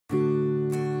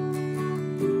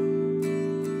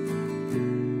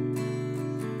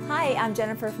Hi, I'm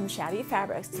Jennifer from Shabby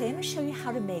Fabrics. Today I'm going to show you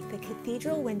how to make the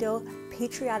Cathedral window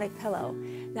Patriotic pillow.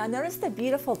 Now notice the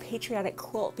beautiful Patriotic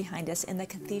quilt behind us in the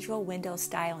Cathedral window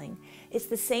styling. It's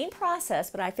the same process,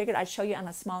 but I figured I'd show you on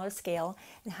a smaller scale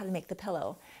and how to make the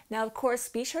pillow. Now of course,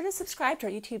 be sure to subscribe to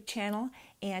our YouTube channel,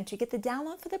 and to get the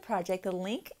download for the project, the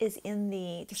link is in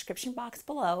the description box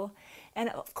below. And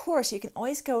of course, you can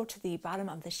always go to the bottom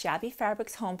of the Shabby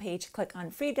Fabrics homepage, click on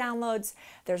free downloads.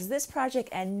 There's this project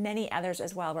and many others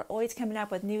as well. We're always coming up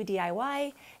with new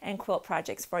DIY and quilt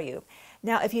projects for you.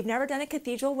 Now, if you've never done a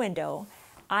cathedral window,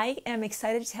 I am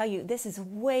excited to tell you this is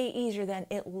way easier than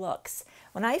it looks.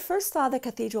 When I first saw the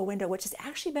cathedral window, which has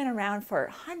actually been around for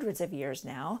hundreds of years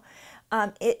now,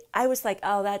 I was like,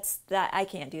 oh, I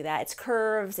can't do that. It's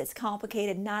curves, it's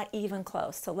complicated, not even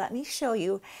close. So let me show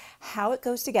you how it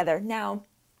goes together. Now,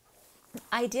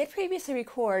 I did previously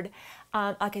record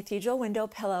a cathedral window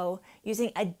pillow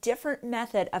using a different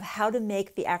method of how to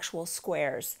make the actual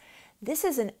squares. This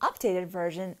is an updated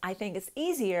version. I think it's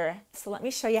easier, so let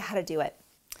me show you how to do it.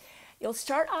 You'll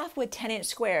start off with 10-inch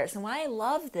squares, and why I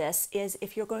love this is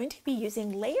if you're going to be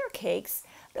using layer cakes,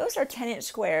 those are 10-inch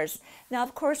squares. Now,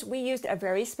 of course, we used a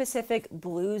very specific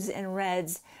blues and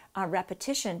reds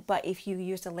repetition, but if you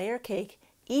used a layer cake,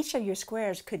 each of your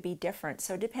squares could be different.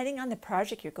 So depending on the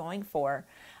project you're going for,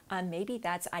 maybe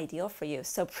that's ideal for you.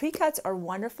 So pre-cuts are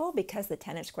wonderful because the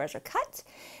 10-inch squares are cut.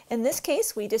 In this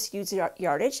case, we just used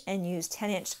yardage and used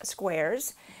 10-inch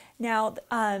squares. Now,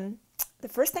 the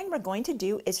first thing we're going to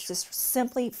do is just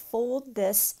simply fold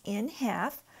this in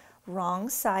half,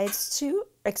 right sides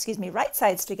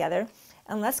together,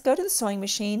 and let's go to the sewing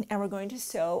machine and we're going to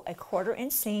sew a 1/4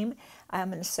 inch seam. I'm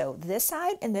going to sew this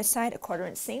side and this side a 1/4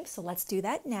 inch seam, so let's do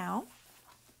that now.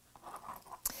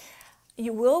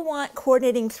 You will want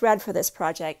coordinating thread for this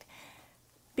project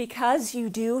because you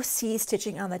do see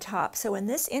stitching on the top. So in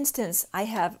this instance, I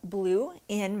have blue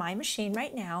in my machine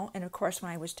right now, and of course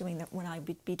when I would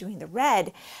be doing the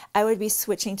red, I would be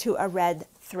switching to a red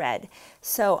thread.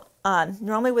 So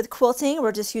normally with quilting,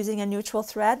 we're just using a neutral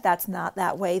thread. That's not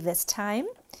that way this time.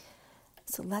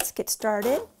 So let's get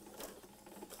started.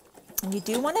 And you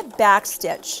do want to back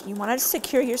stitch. You want to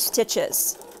secure your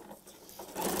stitches.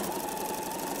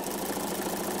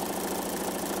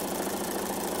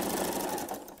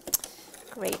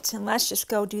 Great, and let's just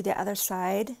go do the other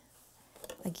side.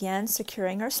 Again,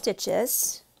 securing our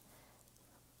stitches.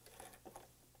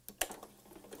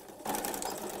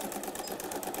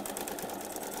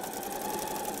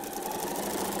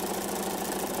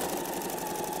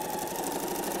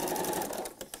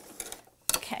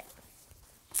 Okay,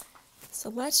 so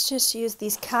let's just use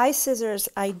these Kai scissors.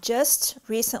 I just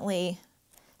recently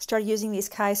started using these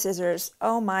Kai scissors.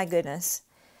 Oh my goodness.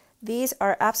 These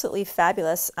are absolutely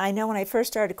fabulous. I know when I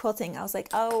first started quilting, I was like,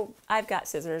 oh, I've got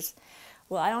scissors.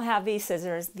 Well, I don't have these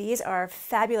scissors. These are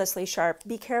fabulously sharp.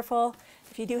 Be careful.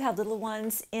 If you do have little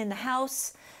ones in the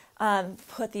house,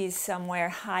 put these somewhere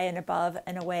high and above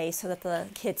and away so that the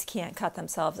kids can't cut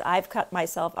themselves. I've cut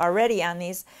myself already on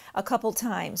these a couple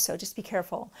times, so just be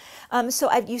careful.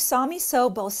 You saw me sew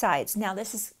both sides. Now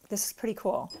this is pretty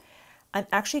cool. I'm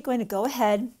actually going to go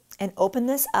ahead and open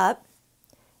this up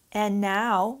and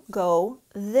now go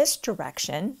this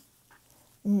direction,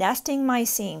 nesting my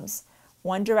seams.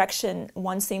 One direction,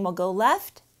 one seam will go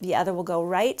left, the other will go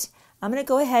right. I'm going to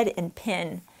go ahead and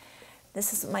pin.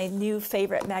 This is my new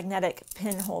favorite magnetic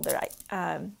pin holder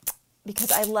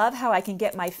because I love how I can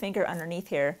get my finger underneath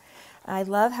here. I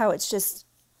love how it's just,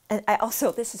 and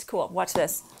this is cool, watch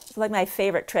this. It's like my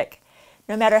favorite trick.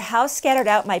 No matter how scattered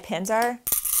out my pins are,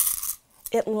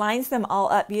 it lines them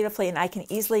all up beautifully and I can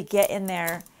easily get in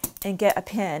there and get a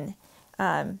pin,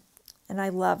 and I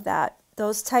love that.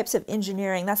 Those types of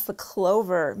engineering, that's the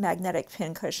Clover magnetic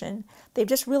pin cushion. They've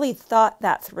just really thought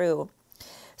that through.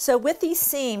 So with these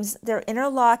seams, they're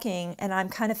interlocking and I'm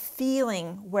kind of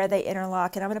feeling where they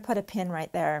interlock, and I'm going to put a pin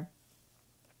right there.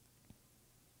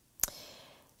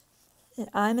 And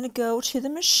I'm going to go to the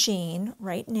machine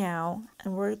right now,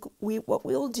 and what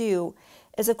we'll do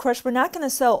is, of course, we're not going to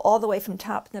sew all the way from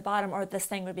top to the bottom or this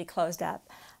thing would be closed up.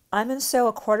 I'm going to sew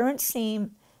a 1/4 inch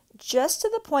seam just to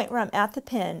the point where I'm at the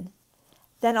pin.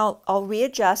 Then I'll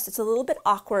readjust. It's a little bit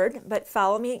awkward, but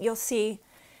follow me. You'll see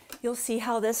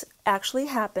how this actually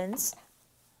happens.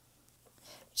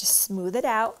 Just smooth it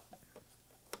out.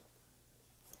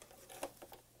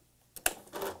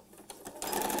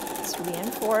 Let's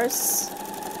reinforce.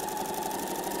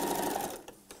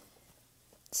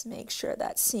 Let's make sure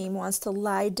that seam wants to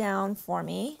lie down for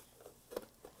me.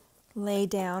 Lay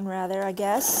down rather, I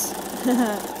guess.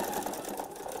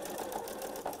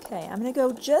 Okay, I'm going to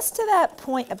go just to that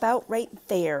point about right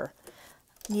there.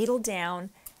 Needle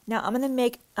down. Now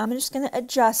I'm just going to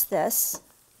adjust this.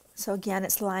 So again,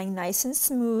 it's lying nice and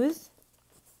smooth.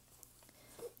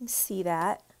 You see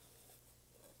that.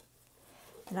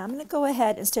 And I'm going to go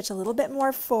ahead and stitch a little bit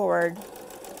more forward.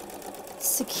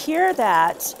 Secure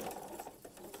that.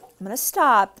 I'm going to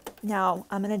stop. Now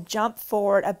I'm going to jump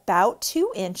forward about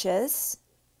 2 inches.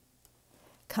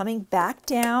 Coming back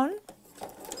down,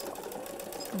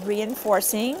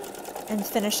 reinforcing, and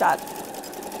finish up.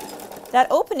 That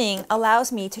opening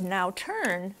allows me to now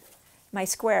turn my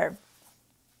square.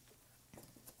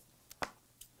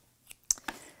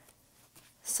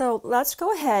 So let's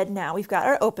go ahead now. We've got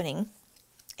our opening,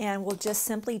 and we'll just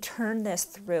simply turn this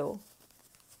through.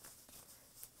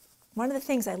 One of the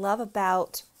things I love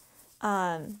about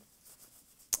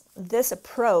this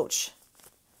approach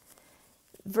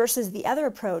versus the other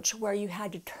approach where you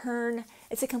had to turn,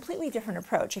 it's a completely different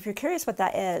approach. If you're curious what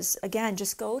that is, again,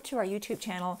 just go to our YouTube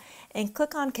channel and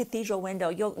click on Cathedral Window.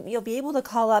 You'll be able to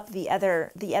call up the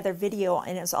other video,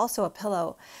 and it's also a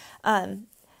pillow.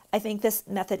 I think this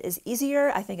method is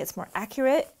easier. I think it's more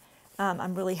accurate.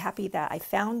 I'm really happy that I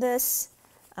found this.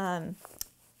 But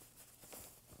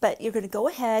you're going to go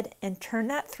ahead and turn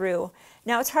that through.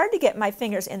 Now it's hard to get my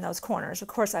fingers in those corners. Of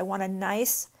course, I want a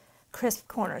nice crisp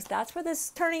corners. That's where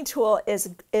this turning tool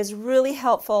is really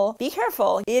helpful. Be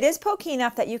careful. It is pokey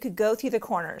enough that you could go through the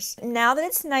corners. Now that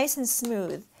it's nice and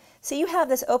smooth, so you have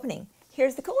this opening.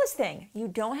 Here's the coolest thing. You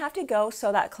don't have to go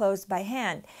sew that closed by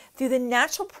hand. Through the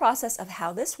natural process of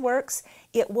how this works,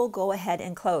 it will go ahead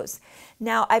and close.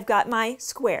 Now I've got my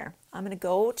square. I'm going to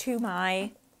go to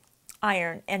my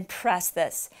iron and press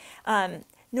this.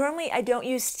 Normally I don't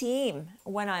use steam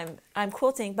when I'm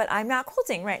quilting, but I'm not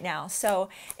quilting right now. So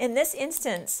in this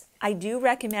instance, I do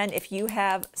recommend if you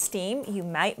have steam, you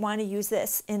might want to use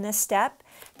this in this step,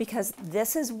 because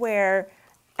this is where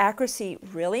accuracy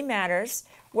really matters.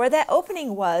 Where that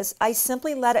opening was, I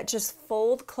simply let it just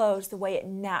fold closed the way it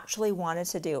naturally wanted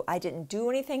to do. I didn't do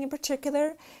anything in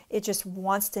particular. It just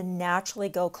wants to naturally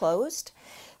go closed.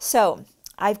 So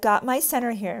I've got my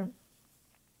center here.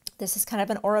 This is kind of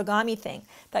an origami thing.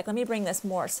 In fact, let me bring this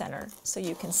more center so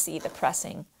you can see the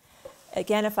pressing.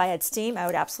 Again, if I had steam, I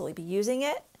would absolutely be using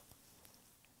it.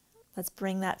 Let's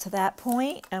bring that to that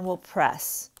point and we'll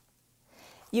press.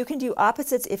 You can do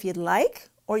opposites if you'd like,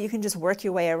 or you can just work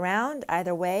your way around,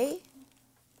 either way.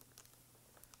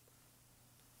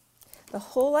 The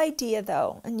whole idea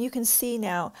though, and you can see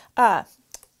now,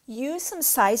 use some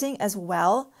sizing as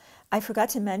well. I forgot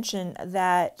to mention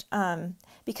that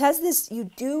because you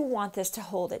do want this to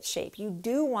hold its shape, you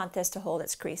do want this to hold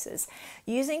its creases,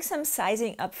 using some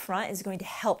sizing up front is going to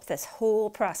help this whole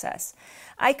process.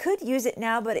 I could use it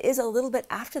now, but it is a little bit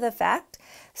after the fact,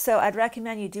 so I'd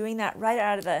recommend you doing that right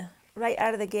out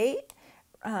of the gate,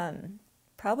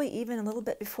 probably even a little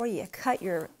bit before you cut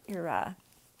your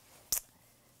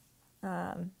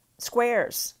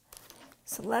squares.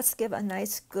 So let's give a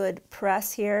nice good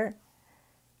press here.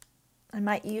 I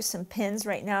might use some pins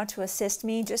right now to assist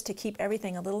me just to keep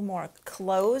everything a little more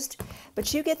closed,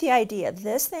 but you get the idea.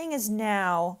 This thing is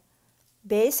now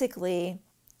basically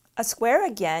a square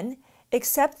again,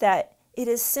 except that it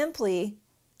is simply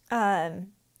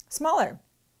smaller.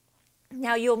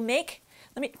 Now you'll make,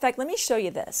 in fact, let me show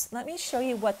you this. Let me show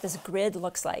you what this grid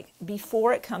looks like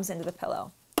before it comes into the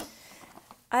pillow.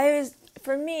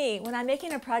 For me, when I'm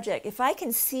making a project, if I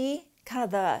can see kind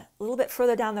of a little bit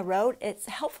further down the road, it's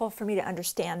helpful for me to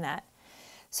understand that.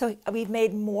 So we've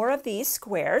made more of these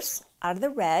squares out of the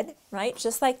red, right?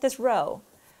 Just like this row.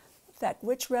 In fact,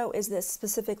 which row is this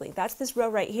specifically? That's this row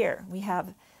right here. We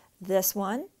have this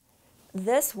one.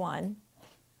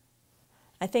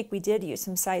 I think we did use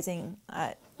some sizing,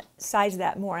 size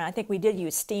that more, and I think we did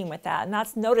use steam with that. And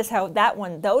that's, notice how that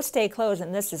one, those stay closed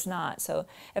and this is not. So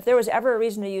if there was ever a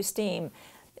reason to use steam,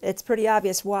 it's pretty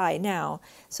obvious why now.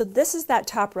 So this is that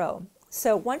top row.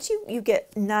 So once you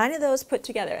get 9 of those put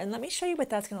together, and let me show you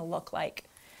what that's going to look like,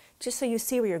 just so you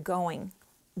see where you're going.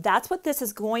 That's what this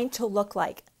is going to look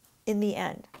like in the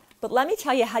end. But let me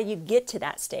tell you how you get to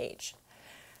that stage.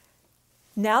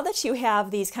 Now that you have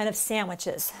these kind of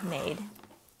sandwiches made,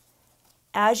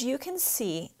 as you can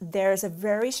see, there's a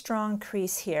very strong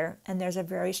crease here, and there's a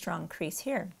very strong crease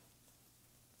here.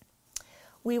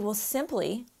 We will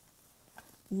simply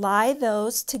lie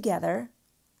those together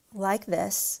like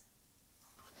this,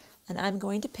 and I'm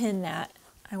going to pin that.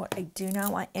 I do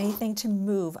not want anything to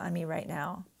move on me right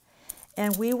now.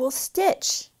 And we will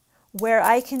stitch where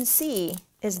I can see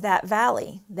is that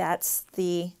valley. That's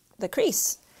the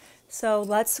crease. So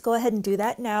let's go ahead and do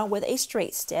that now with a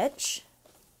straight stitch.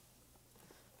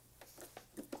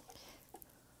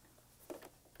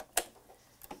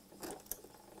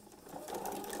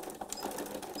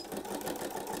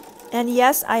 And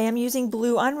yes, I am using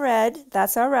blue on red.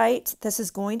 That's all right. This is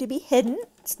going to be hidden.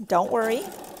 Don't worry.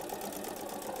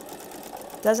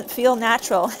 Doesn't feel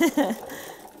natural.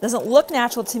 Doesn't look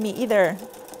natural to me either.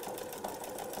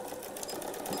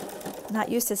 Not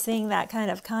used to seeing that kind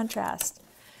of contrast.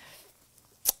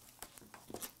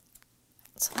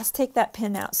 So let's take that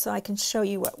pin out so I can show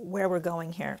you where we're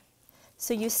going here.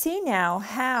 So you see now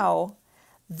how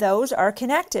those are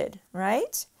connected,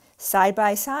 right? Side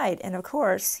by side. And of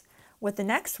course, with the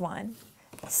next one,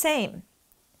 same.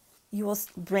 You will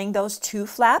bring those two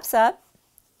flaps up.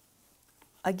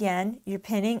 Again, you're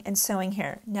pinning and sewing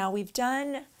here. Now we've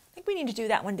done, I think we need to do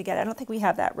that one together. I don't think we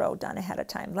have that row done ahead of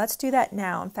time. Let's do that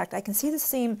now. In fact, I can see the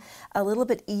seam a little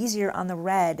bit easier on the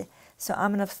red. So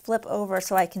I'm going to flip over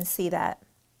so I can see that.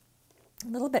 A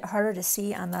little bit harder to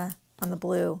see on the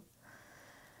blue.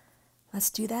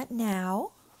 Let's do that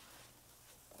now.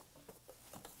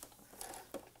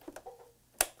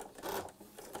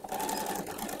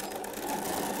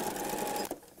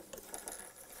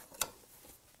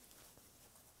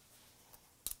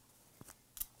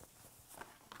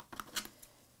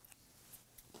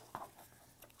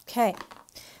 Okay,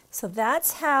 so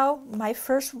that's how my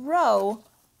first row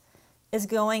is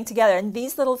going together. And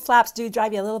these little flaps do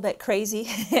drive you a little bit crazy.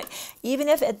 Even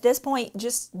if at this point,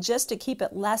 just to keep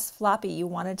it less floppy, you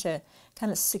wanted to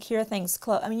kind of secure things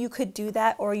close. I mean, you could do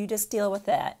that or you just deal with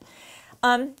that.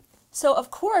 So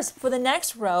of course, for the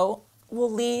next row,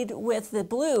 we'll lead with the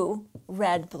blue,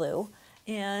 red, blue.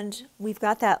 And we've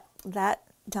got that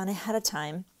done ahead of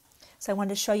time. So I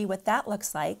wanted to show you what that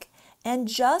looks like. And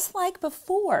just like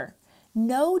before,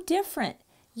 no different.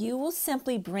 You will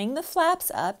simply bring the flaps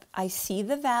up. I see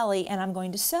the valley and I'm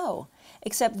going to sew.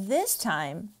 Except this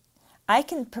time, I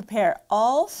can prepare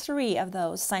all three of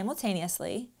those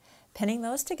simultaneously, pinning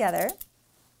those together.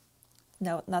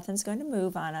 No, nothing's going to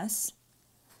move on us.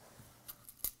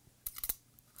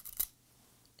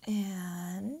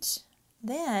 And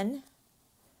then,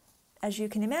 as you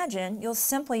can imagine, you'll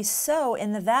simply sew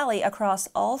in the valley across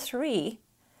all three.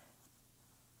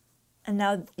 And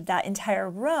now that entire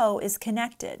row is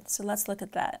connected. So let's look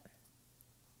at that.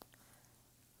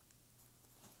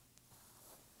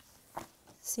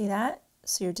 See that?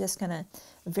 So you're just going to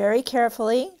very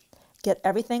carefully get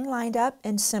everything lined up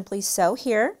and simply sew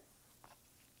here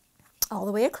all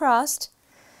the way across.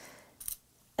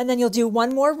 And then you'll do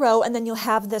one more row and then you'll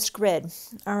have this grid.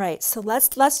 All right, so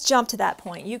let's jump to that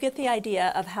point. You get the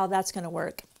idea of how that's going to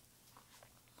work.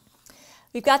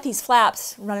 We've got these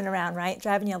flaps running around, right?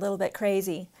 Driving you a little bit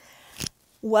crazy.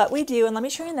 What we do, and let me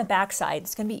show you on the back side.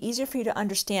 It's going to be easier for you to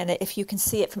understand it if you can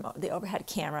see it from the overhead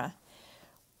camera.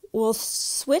 We'll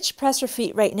switch presser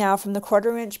feet right now from the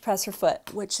 1/4 inch presser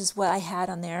foot, which is what I had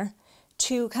on there,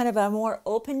 to kind of a more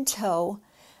open toe.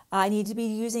 I need to be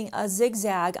using a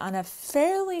zigzag on a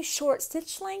fairly short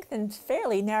stitch length and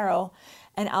fairly narrow.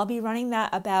 And I'll be running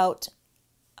that about,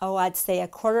 I'd say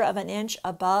 1/4 inch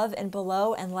above and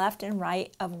below and left and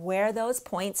right of where those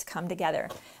points come together.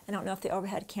 I don't know if the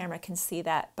overhead camera can see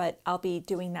that, but I'll be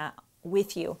doing that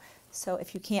with you. So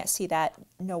if you can't see that,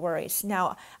 no worries.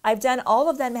 Now, I've done all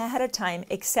of them ahead of time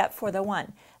except for the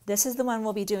one. This is the one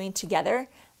we'll be doing together.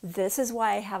 This is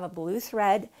why I have a blue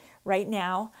thread right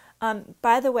now.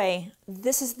 By the way,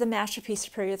 this is the Masterpiece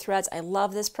Superior Threads. I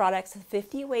love this product.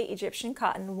 50 weight Egyptian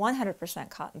cotton, 100%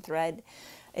 cotton thread.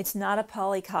 It's not a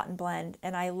poly cotton blend,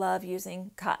 and I love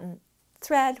using cotton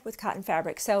thread with cotton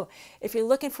fabric. So if you're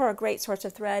looking for a great source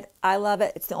of thread, I love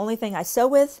it. It's the only thing I sew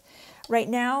with right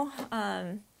now.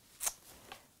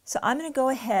 So I'm going to go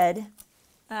ahead.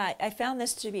 I found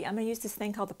this to be, I'm going to use this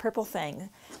thing called the Purple Thing.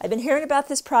 I've been hearing about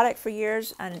this product for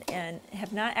years and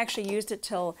have not actually used it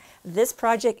till this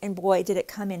project, and boy, did it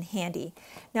come in handy.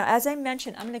 Now, as I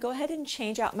mentioned, I'm going to go ahead and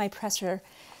change out my presser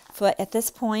foot at this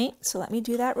point. So let me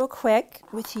do that real quick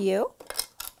with you.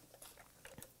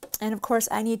 And of course,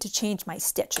 I need to change my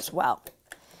stitch as well.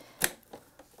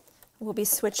 We'll be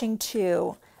switching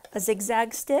to a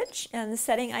zigzag stitch, and the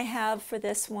setting I have for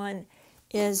this one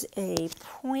is a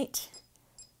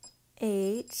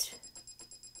 0.8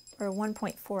 or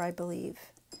 1.4, I believe,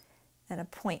 and a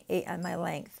 0.8 on my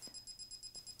length.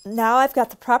 Now I've got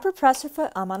the proper presser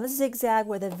foot. I'm on a zigzag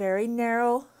with a very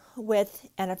narrow width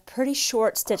and a pretty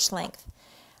short stitch length.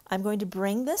 I'm going to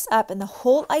bring this up, and the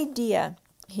whole idea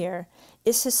here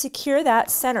is to secure that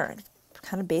center,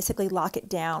 kind of basically lock it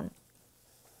down.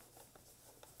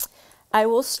 I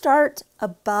will start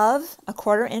above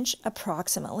 1/4 inch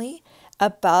approximately,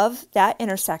 above that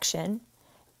intersection,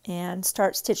 and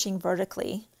start stitching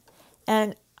vertically.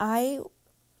 And I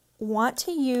want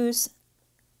to use,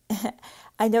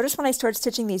 I noticed when I started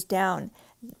stitching these down,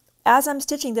 as I'm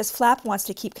stitching, this flap wants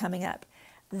to keep coming up.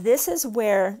 This is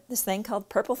where this thing called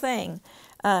purple thing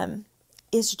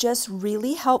is just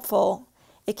really helpful.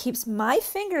 It keeps my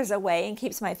fingers away and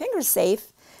keeps my fingers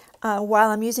safe while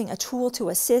I'm using a tool to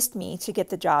assist me to get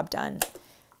the job done.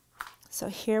 So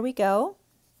here we go.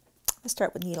 Let's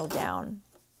start with needle down.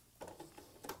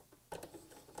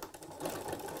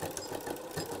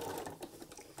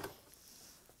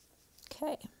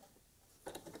 Okay.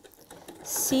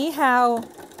 See how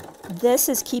this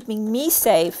is keeping me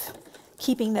safe,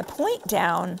 keeping the point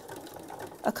down,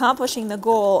 accomplishing the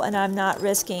goal, and I'm not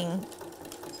risking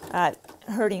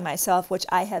hurting myself, which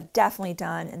I have definitely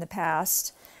done in the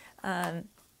past.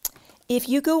 If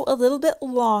you go a little bit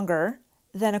longer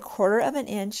than 1/4 of an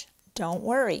inch, don't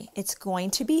worry. It's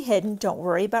going to be hidden. Don't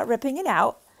worry about ripping it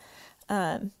out.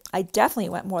 I definitely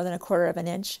went more than 1/4 of an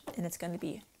inch, and it's going to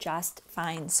be just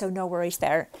fine, so no worries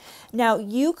there. Now,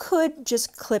 you could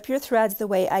just clip your threads the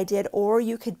way I did, or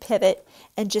you could pivot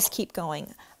and just keep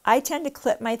going. I tend to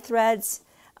clip my threads,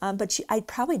 but I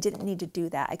probably didn't need to do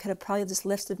that. I could have probably just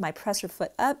lifted my presser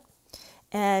foot up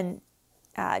and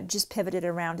just pivoted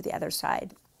around to the other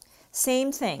side.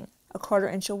 Same thing, 1/4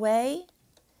 inch away,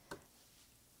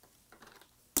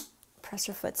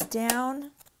 presser foot's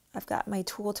down. I've got my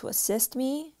tool to assist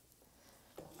me.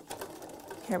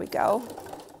 Here we go.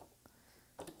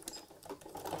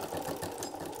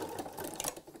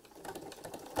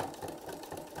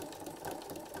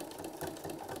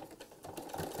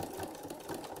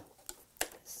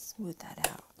 Smooth that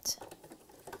out.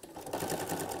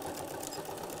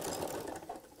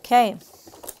 Okay,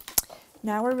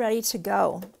 now we're ready to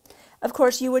go. Of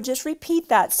course, you would just repeat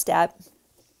that step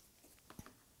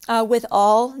with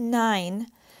all 9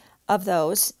 of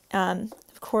those.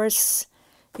 Of course,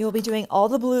 you'll be doing all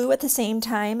the blue at the same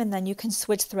time, and then you can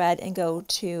switch thread and go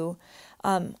to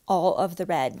all of the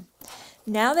red.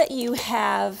 Now that you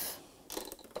have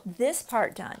this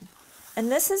part done,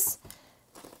 and this is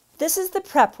the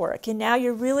prep work, and now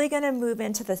you're really going to move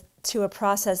into a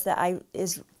process that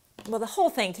well, the whole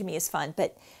thing to me is fun,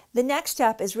 but the next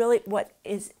step is really what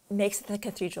makes the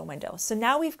cathedral window. So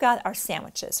now we've got our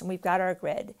sandwiches and we've got our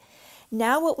grid.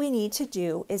 Now what we need to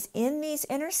do is in these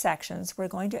intersections, we're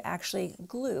going to actually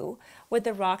glue with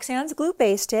the Roxanne's Glue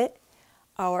Based It,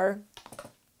 our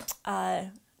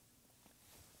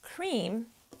cream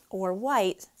or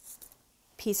white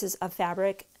pieces of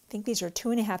fabric. I think these are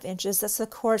 2.5 inches. This, of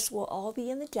course, will all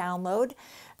be in the download,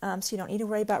 so you don't need to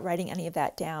worry about writing any of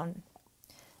that down.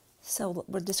 So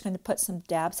we're just going to put some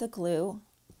dabs of glue.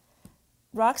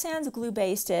 Roxanne's Glue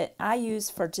Based It, I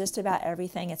use for just about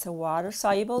everything. It's a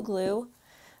water-soluble glue.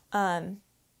 I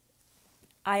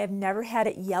have never had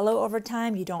it yellow over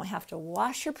time. You don't have to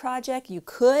wash your project. You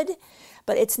could,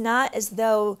 but it's not as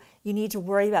though you need to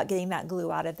worry about getting that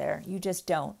glue out of there. You just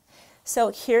don't. So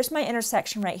here's my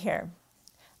intersection right here.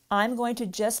 I'm going to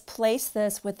just place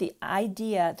this with the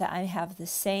idea that I have the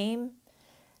same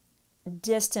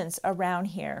distance around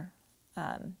here.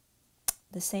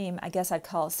 The same, I guess I'd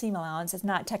call a seam allowance. It's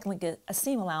not technically a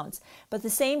seam allowance, but the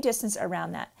same distance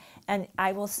around that. And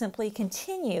I will simply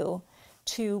continue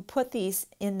to put these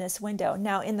in this window.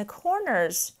 Now in the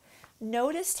corners,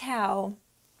 notice how,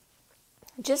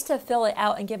 just to fill it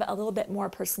out and give it a little bit more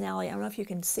personality, I don't know if you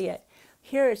can see it.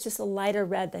 Here it's just a lighter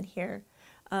red than here.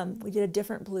 We did a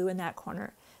different blue in that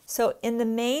corner. So in the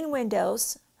main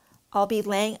windows, I'll be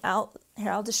laying out,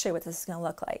 here I'll just show you what this is going to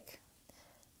look like.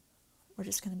 We're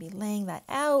just going to be laying that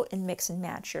out and mix and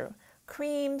match your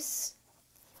creams.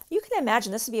 You can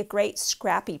imagine this would be a great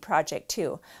scrappy project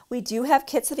too. We do have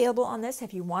kits available on this.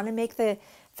 If you want to make the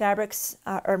fabrics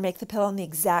or make the pillow in the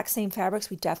exact same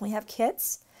fabrics, we definitely have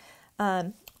kits.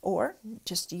 Or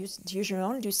just use your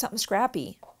own and do something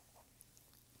scrappy.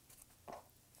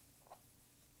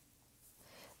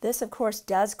 This, of course,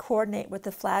 does coordinate with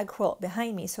the flag quilt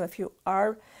behind me. So if you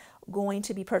are going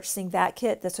to be purchasing that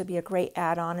kit, this would be a great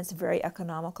add-on. It's very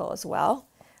economical as well.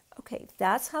 Okay,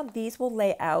 that's how these will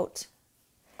lay out.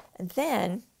 And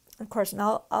then, of course, and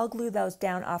I'll glue those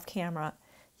down off camera.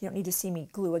 You don't need to see me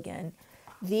glue again.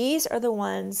 These are the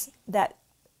ones that,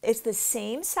 it's the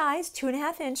same size,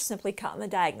 2.5 inch, simply cut on the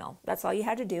diagonal. That's all you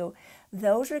had to do.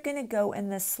 Those are going to go in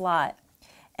this slot.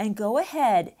 And go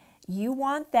ahead, you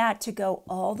want that to go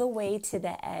all the way to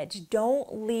the edge.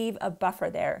 Don't leave a buffer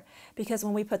there, because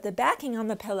when we put the backing on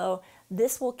the pillow,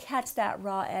 this will catch that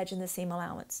raw edge in the seam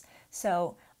allowance.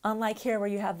 So unlike here where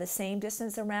you have the same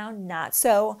distance around, not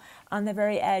so. On the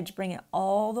very edge, bring it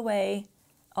all the way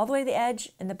to the edge,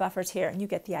 and the buffer's here, and you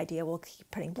get the idea. We'll keep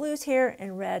putting blues here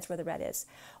and reds where the red is.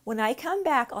 When I come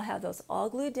back, I'll have those all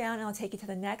glued down, and I'll take you to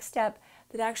the next step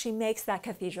that actually makes that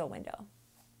cathedral window.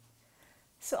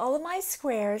 So all of my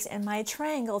squares and my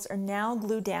triangles are now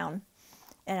glued down,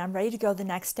 and I'm ready to go the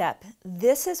next step.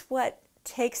 This is what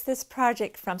takes this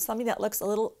project from something that looks a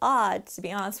little odd, to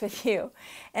be honest with you,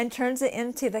 and turns it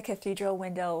into the cathedral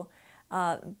window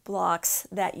blocks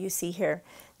that you see here.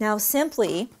 Now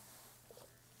simply,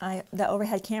 the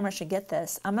overhead camera should get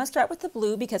this. I'm going to start with the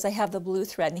blue because I have the blue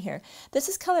thread in here. This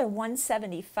is color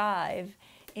 175,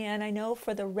 and I know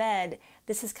for the red,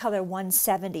 this is color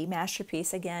 170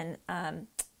 Masterpiece. Again,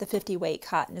 the 50 weight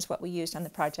cotton is what we used on the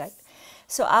project.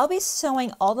 So I'll be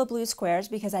sewing all the blue squares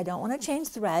because I don't want to change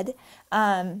thread.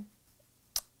 Or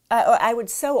I would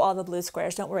sew all the blue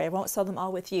squares. Don't worry, I won't sew them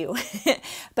all with you.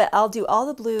 But I'll do all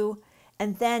the blue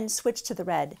and then switch to the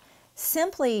red.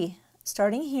 Simply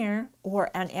starting here or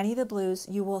on any of the blues,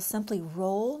 you will simply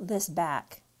roll this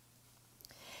back.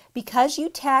 Because you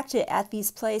tacked it at these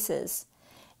places,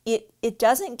 it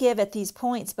doesn't give at these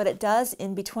points, but it does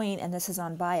in between, and this is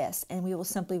on bias, and we will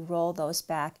simply roll those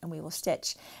back and we will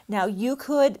stitch. Now you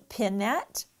could pin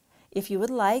that if you would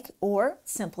like, or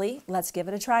simply let's give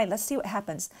it a try. Let's see what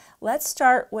happens. We'll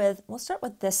start with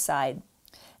this side,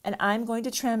 and I'm going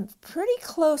to trim pretty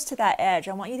close to that edge.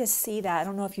 I want you to see that. I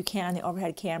don't know if you can on the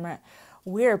overhead camera.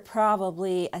 We're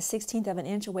probably a 1/16 of an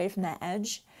inch away from that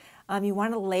edge. You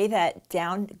want to lay that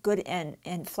down good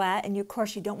and flat, and of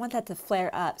course you don't want that to flare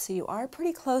up, so you are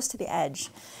pretty close to the edge.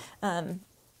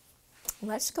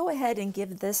 Let's go ahead and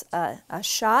give this a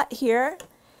shot here.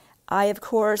 I, of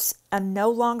course, am no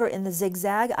longer in the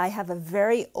zigzag. I have a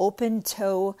very open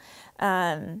toe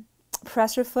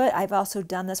presser foot. I've also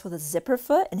done this with a zipper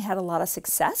foot and had a lot of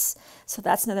success, so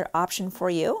that's another option for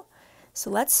you. So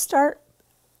let's start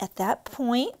at that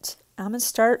point. I'm going to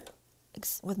start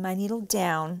with my needle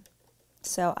down,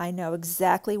 so I know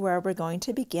exactly where we're going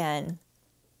to begin.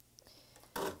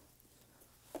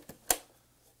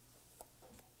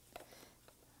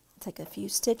 Take a few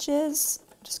stitches.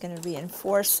 I'm just going to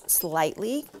reinforce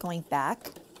slightly, going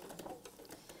back.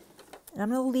 And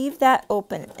I'm going to leave that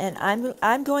open, and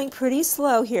I'm going pretty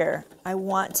slow here. I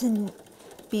want to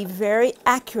be very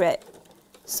accurate,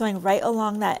 sewing right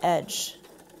along that edge.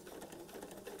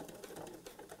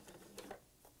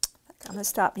 I'm going to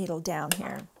stop needle down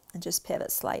here and just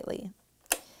pivot slightly.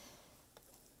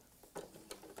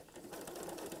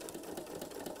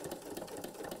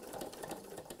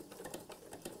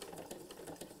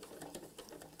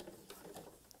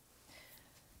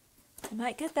 I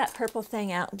might get that purple thing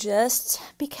out just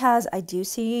because I do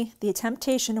see the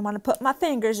temptation to want to put my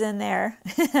fingers in there,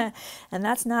 and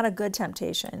that's not a good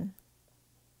temptation.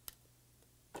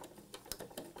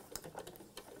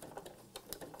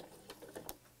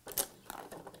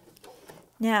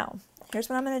 Now, here's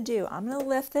what I'm going to do. I'm going to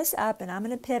lift this up and I'm going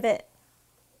to pivot.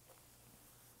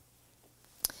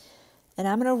 And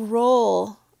I'm going to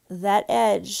roll that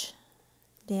edge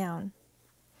down.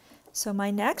 So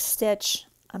my next stitch,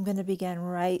 I'm going to begin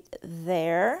right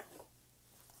there.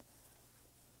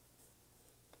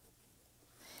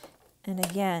 And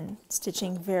again,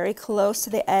 stitching very close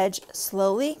to the edge,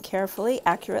 slowly, carefully,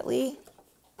 accurately.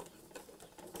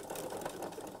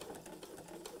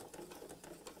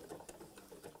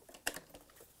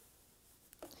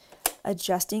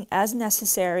 Adjusting as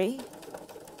necessary.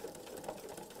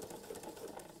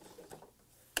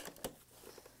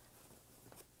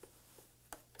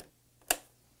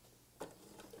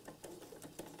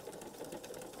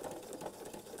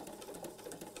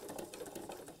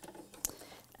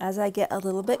 As I get a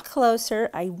little bit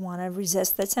closer, I want to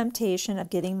resist the temptation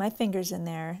of getting my fingers in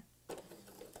there.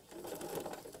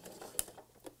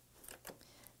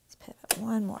 Let's pivot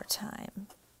one more time.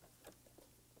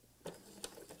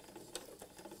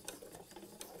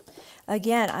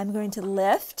 Again, I'm going to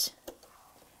lift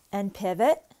and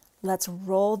pivot. Let's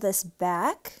roll this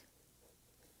back.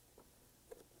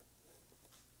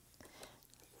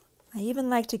 I even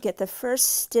like to get the first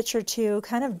stitch or two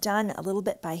kind of done a little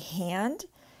bit by hand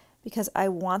because I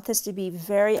want this to be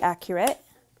very accurate.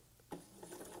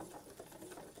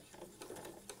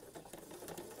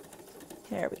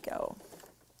 There we go.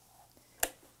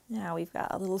 Now we've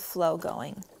got a little flow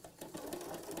going.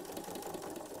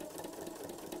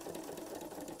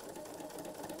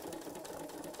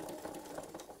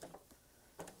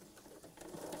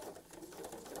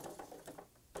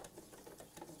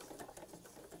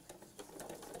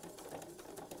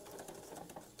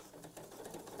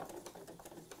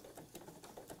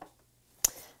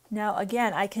 Now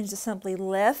again, I can just simply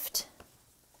lift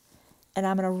and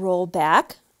I'm going to roll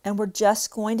back, and we're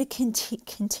just going to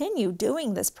continue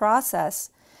doing this process.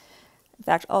 In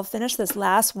fact, I'll finish this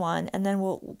last one and then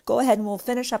we'll go ahead and we'll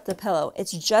finish up the pillow.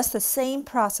 It's just the same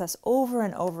process over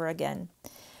and over again.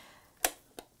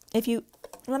 If you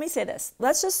let me say this.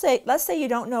 Let's say you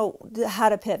don't know how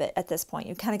to pivot at this point.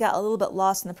 You kind of got a little bit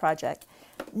lost in the project.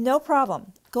 No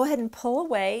problem. Go ahead and pull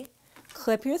away,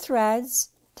 clip your threads,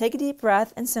 take a deep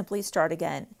breath, and simply start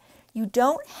again. You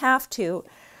don't have to.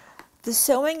 The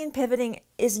sewing and pivoting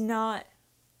is not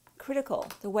critical.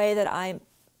 The way that I'm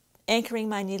anchoring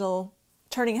my needle,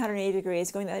 turning 180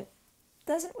 degrees, going that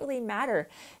doesn't really matter.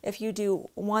 If you do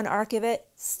one arc of it,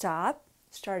 stop,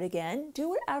 start again, do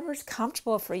whatever's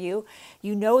comfortable for you.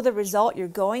 You know the result you're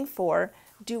going for.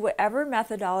 Do whatever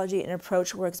methodology and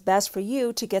approach works best for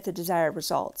you to get the desired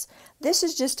results. This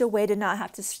is just a way to not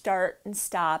have to start and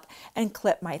stop and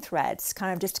clip my threads.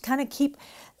 Just keep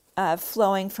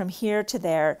flowing from here to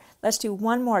there. Let's do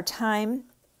one more time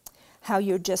how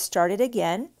you just started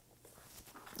again.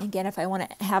 Again, if I want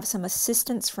to have some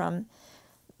assistance from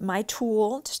my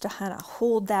tool just to kind of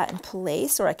hold that in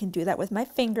place, or I can do that with my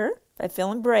finger if I'm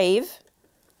feeling brave.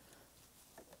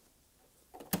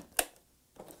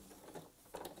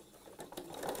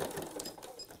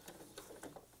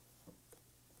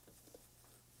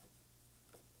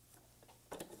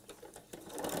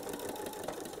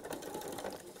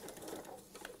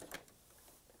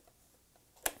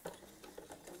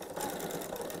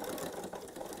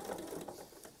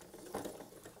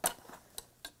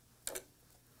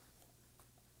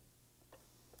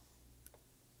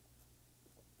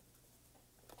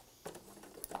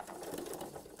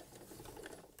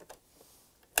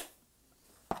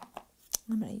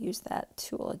 I'm going to use that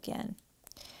tool again.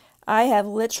 I have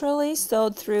literally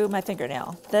sewed through my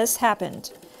fingernail. This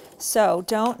happened. So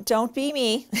don't be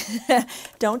me.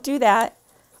 Don't do that.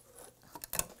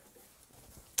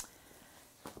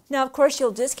 Now, of course,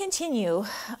 you'll just continue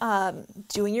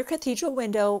doing your cathedral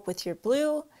window with your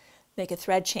blue, make a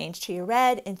thread change to your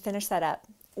red, and finish that up.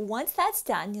 Once that's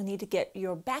done, you'll need to get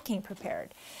your backing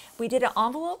prepared. We did an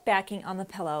envelope backing on the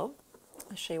pillow.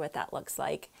 I'll show you what that looks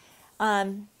like.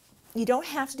 You don't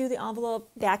have to do the envelope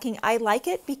backing. I like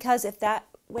it because if the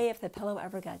pillow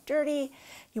ever got dirty,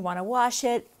 you want to wash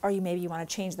it, or maybe you want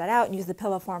to change that out and use the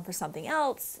pillow form for something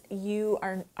else, you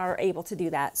are able to do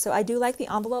that. So I do like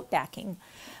the envelope backing.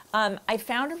 I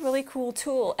found a really cool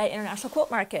tool at International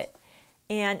Quilt Market,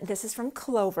 and this is from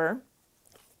Clover.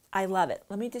 I love it.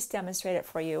 Let me just demonstrate it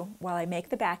for you while I make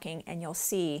the backing, and you'll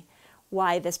see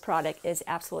why this product is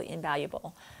absolutely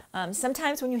invaluable.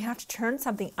 Sometimes when you have to turn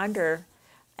something under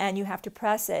and you have to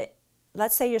press it,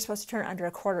 let's say you're supposed to turn under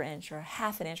a 1/4 inch or a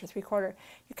 1/2 inch or 3/4,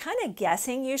 you're kind of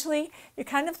guessing usually. You're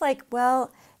kind of like, well,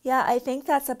 yeah, I think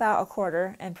that's about a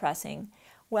 1/4 and pressing.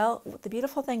 Well, the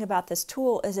beautiful thing about this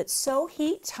tool is it's so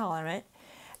heat tolerant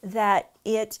that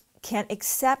it can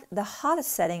accept the hottest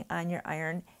setting on your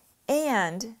iron,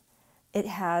 and it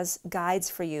has guides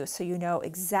for you so you know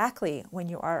exactly when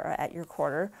you are at your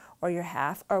 1/4 or your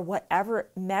 1/2 or whatever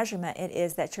measurement it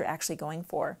is that you're actually going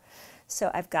for. So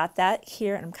I've got that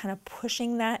here, and I'm kind of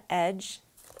pushing that edge.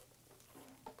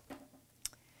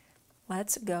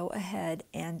 Let's go ahead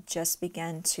and just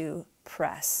begin to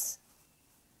press.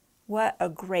 What a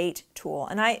great tool.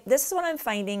 And this is what I'm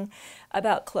finding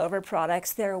about Clover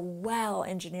products. They're well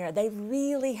engineered. They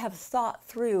really have thought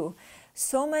through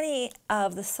so many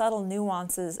of the subtle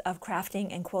nuances of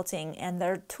crafting and quilting, and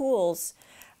their tools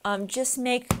just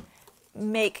make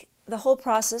the whole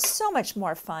process so much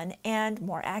more fun and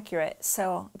more accurate.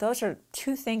 So those are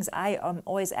two things I am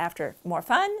always after: more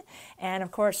fun and,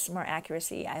 of course, more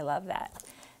accuracy. I love that.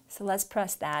 So let's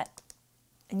press that.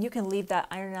 And you can leave that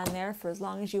iron on there for as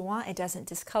long as you want. It doesn't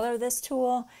discolor this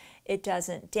tool. It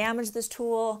doesn't damage this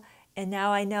tool. And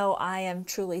now I know I am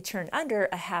truly turned under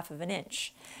a 1/2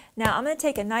 inch. Now I'm going to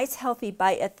take a nice healthy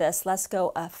bite at this. Let's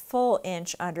go a full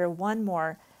inch under, one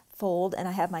more fold, and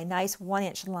I have my nice 1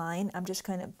 inch line. I'm just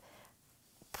going to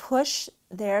push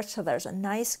there so there's a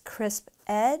nice crisp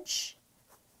edge.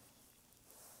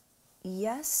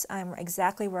 Yes, I'm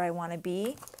exactly where I want to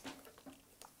be.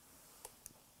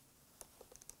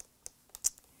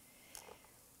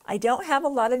 I don't have a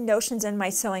lot of notions in my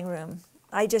sewing room.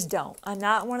 I just don't. I'm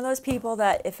not one of those people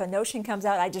that if a notion comes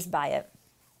out, I just buy it.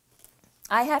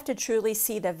 I have to truly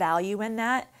see the value in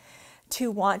that to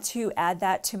want to add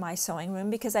that to my sewing room,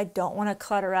 because I don't want to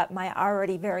clutter up my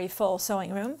already very full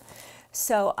sewing room.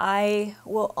 So I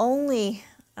will only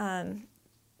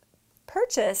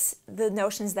purchase the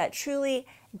notions that truly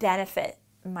benefit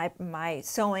my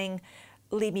sewing,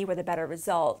 leave me with a better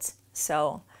result.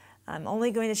 So I'm only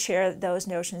going to share those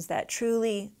notions that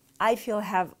truly I feel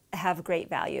have great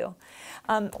value.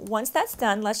 Once that's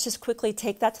done, let's just quickly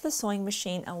take that to the sewing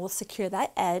machine, and we'll secure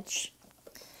that edge.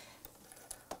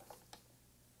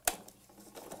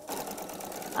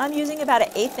 I'm using about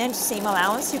an 1/8 inch seam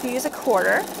allowance. You can use a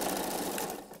 1/4.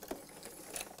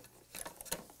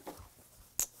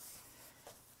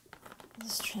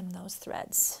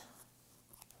 threads.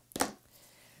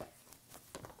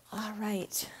 All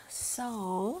right,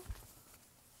 so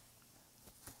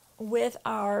with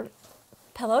our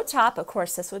pillow top, of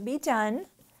course, this would be done.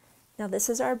 Now this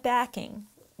is our backing.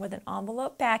 With an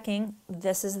envelope backing,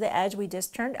 this is the edge we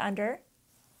just turned under.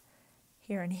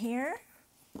 Here and here.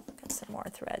 Got some more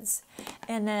threads.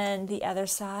 And then the other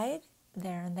side,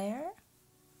 there and there.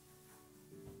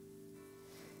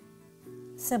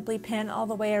 Simply pin all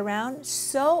the way around,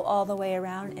 sew all the way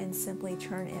around, and simply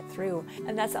turn it through.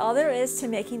 And that's all there is to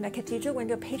making the Cathedral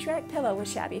Window Patriotic Pillow with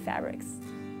Shabby Fabrics.